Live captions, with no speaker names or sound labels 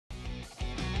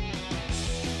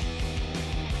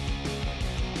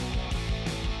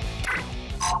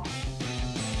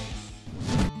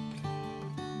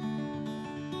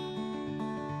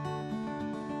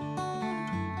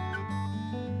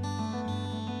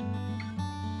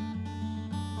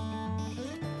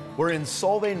We're in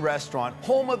Solvang Restaurant,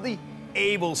 home of the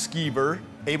Aebleskiver.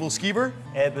 Aebleskiver?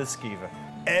 Aebleskiver.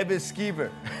 Aebleskiver.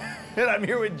 And I'm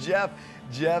here with Jeff.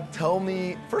 Jeff, tell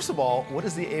me, first of all, what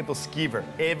is the Aebleskiver?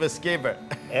 Aebleskiver.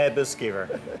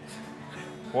 Aebleskiver.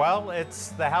 Well, it's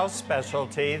the house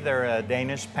specialty. They're a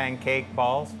Danish pancake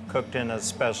ball cooked in a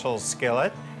special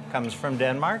skillet. Comes from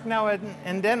Denmark. Now,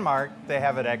 in Denmark, they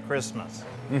have it at Christmas.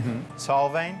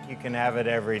 Solvang, you can have it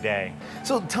every day.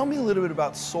 So tell me a little bit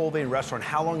about Solvang Restaurant.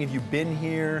 How long have you been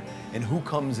here and who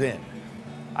comes in?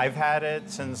 I've had it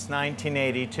since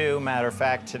 1982. Matter of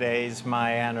fact, today's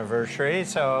my anniversary,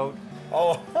 so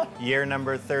year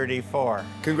number 34.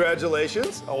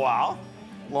 Congratulations. Oh, wow.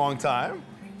 Long time.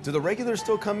 Do the regulars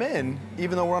still come in,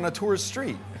 even though we're on a tourist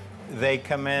street? They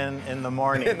come in the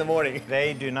morning. In the morning.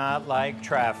 They do not like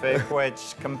traffic,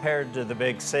 which compared to the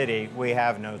big city, we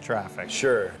have no traffic.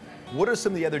 Sure. What are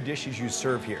some of the other dishes you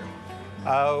serve here?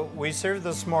 We serve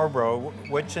the smørrebrød,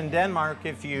 which in Denmark,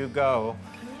 if you go,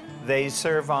 they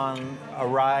serve on a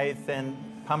rye thin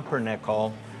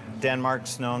pumpernickel.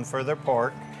 Denmark's known for their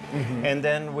pork. And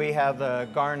then we have the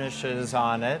garnishes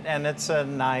on it, and it's a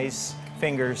nice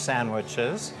finger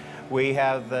sandwiches. We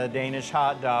have the Danish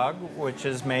hot dog, which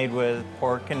is made with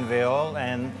pork and veal,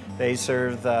 and they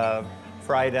serve the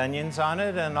fried onions on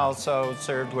it, and also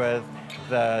served with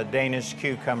the Danish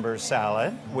cucumber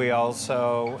salad. We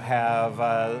also have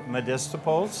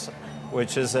medistaples,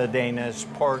 which is a Danish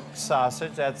pork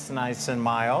sausage that's nice and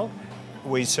mild.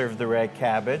 We serve the red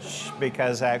cabbage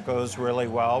because that goes really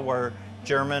well, where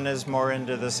German is more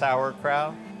into the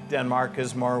sauerkraut, Denmark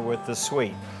is more with the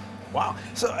sweet. Wow.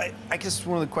 So I guess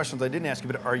one of the questions I didn't ask you,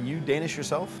 but are you Danish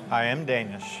yourself? I am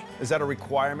Danish. Is that a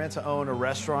requirement to own a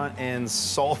restaurant in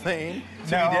Solvang?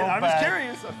 No, I'm just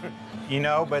curious. You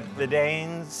know, but the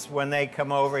Danes, when they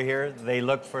come over here, they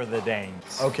look for the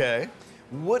Danes. Okay.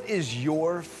 What is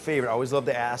your favorite? I always love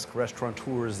to ask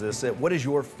restaurateurs this. What is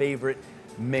your favorite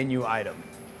menu item?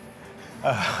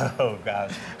 Oh,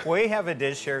 gosh. We have a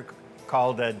dish here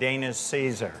called a Danish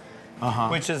Caesar.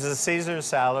 Which is a Caesar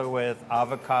salad with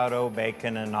avocado,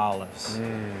 bacon, and olives.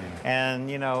 And,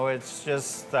 you know, it's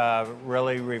just a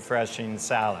really refreshing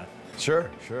salad. Sure,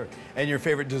 sure. And your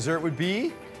favorite dessert would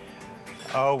be?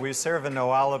 Oh, we serve a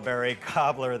Noala berry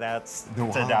cobbler that's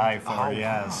to die for,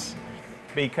 yes. Wow.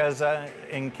 Because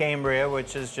in Cambria,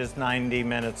 which is just 90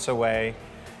 minutes away,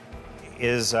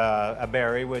 is a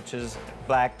berry, which is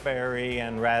blackberry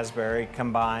and raspberry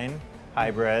combined.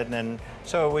 Hybrid, and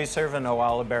so we serve a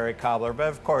Noala berry cobbler, but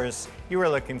of course, you were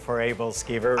looking for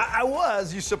Aebleskiver. I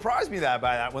was. You surprised me by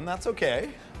that one. That's okay.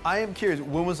 I am curious,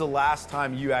 when was the last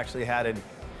time you actually had an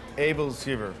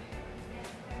Aebleskiver?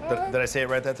 Did I say it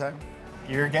right that time?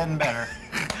 You're getting better.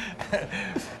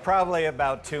 Probably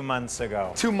about 2 months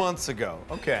ago. 2 months ago,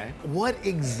 okay. What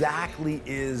exactly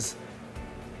is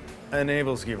an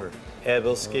Aebleskiver?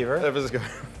 Aebleskiver? Aebleskiver.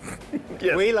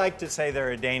 Yes. We like to say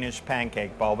they're a Danish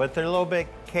pancake ball, but they're a little bit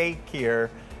cakier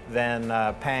than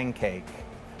pancake.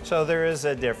 So there is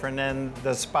a difference, and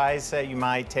the spice that you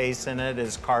might taste in it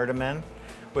is cardamom,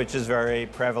 which is very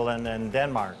prevalent in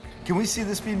Denmark. Can we see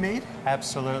this being made?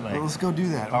 Absolutely. Well, let's go do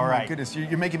that. All right. My goodness,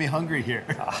 you're making me hungry here.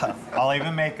 I'll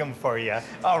even make them for you.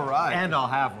 All right. And I'll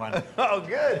have one. Oh,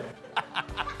 good.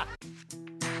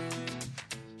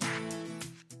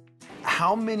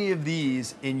 How many of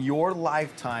these in your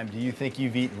lifetime do you think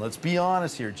you've eaten? Let's be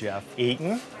honest here, Jeff.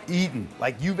 Eaten? Eaten.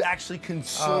 Like you've actually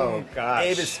consumed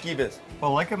Aebleskiver.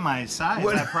 Well, look at my size.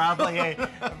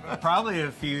 Probably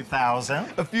a few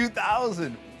thousand. A few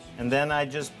thousand. And then I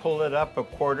just pull it up a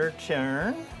quarter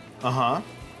turn.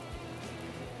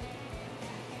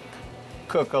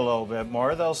 Cook a little bit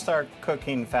more. They'll start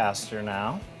cooking faster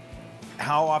now.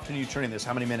 How often are you turning this?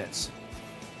 How many minutes?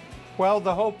 Well,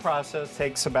 the whole process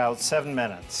takes about 7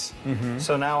 minutes.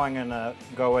 So now I'm gonna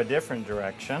go a different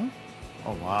direction.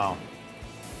 Oh, wow.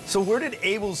 So where did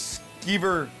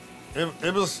Aebleskiver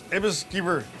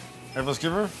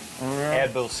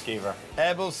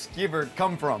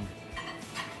come from?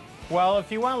 Well,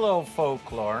 if you want a little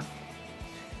folklore,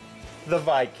 the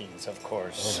Vikings, of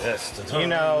course. Oh, yes. You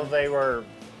know, they were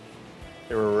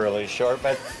really short,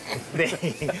 but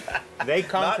they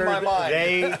conquered. Not in my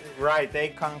mind. They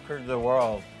conquered the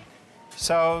world.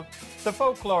 So the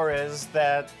folklore is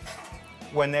that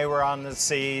when they were on the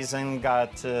seas and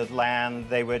got to land,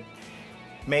 they would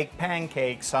make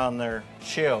pancakes on their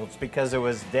shields because it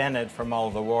was dented from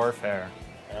all the warfare.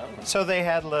 Oh. So they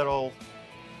had little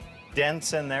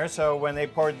dents in there. So when they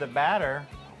poured the batter,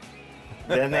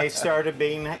 then they started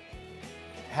being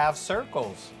half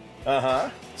circles.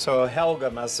 So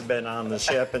Helga must have been on the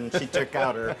ship, and she took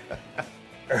out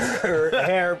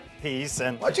hair piece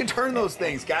and Why'd you turn those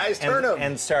things, guys? Turn them.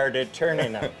 and started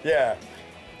turning them. Yeah.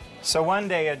 So one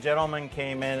day a gentleman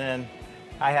came in and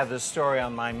I had this story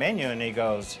on my menu and he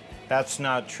goes, "That's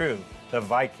not true. The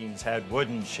Vikings had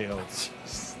wooden shields."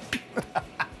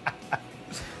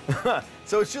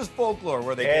 So it's just folklore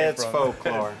where they came It's from.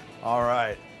 folklore. All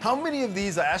right. How many of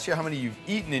these, I asked you how many you've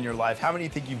eaten in your life. How many do you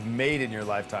think you've made in your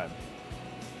lifetime?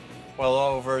 Well,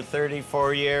 over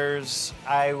 34 years,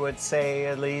 I would say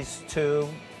at least 2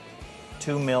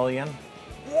 million.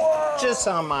 Whoa! Just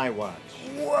on my watch.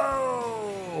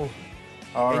 Whoa!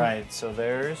 All right, so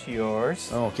there's yours.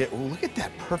 Oh, okay. Oh, look at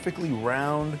that perfectly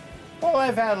round. Well,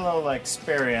 I've had a little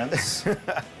experience.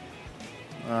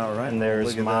 All right. And there's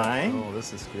look at mine. that. Oh,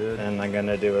 this is good. And I'm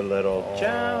gonna do a little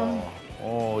jam,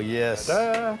 Oh, yes.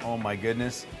 Ta-da. Oh, my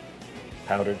goodness.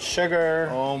 powdered sugar.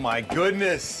 Oh, my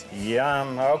goodness.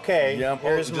 Yum. Okay. Yum.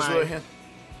 Here's just mine. a hand.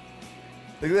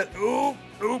 Look at that. Oop,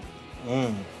 oop.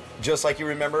 Just like you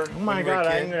remember. Oh my God!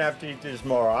 I'm gonna have to eat this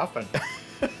more often.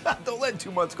 Don't let 2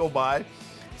 months go by.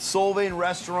 Solvang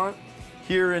Restaurant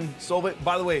here in Solvang.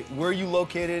 By the way, where are you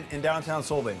located in downtown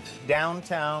Solvang?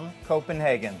 Downtown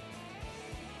Copenhagen.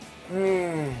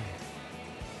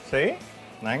 See?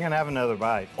 I'm gonna have another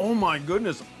bite. Oh my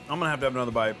goodness. I'm gonna have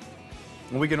another bite.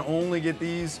 And we can only get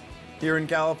these here in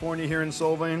California, here in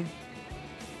Solvang.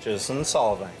 Just in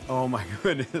Solvang. Oh my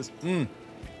goodness.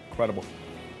 Incredible.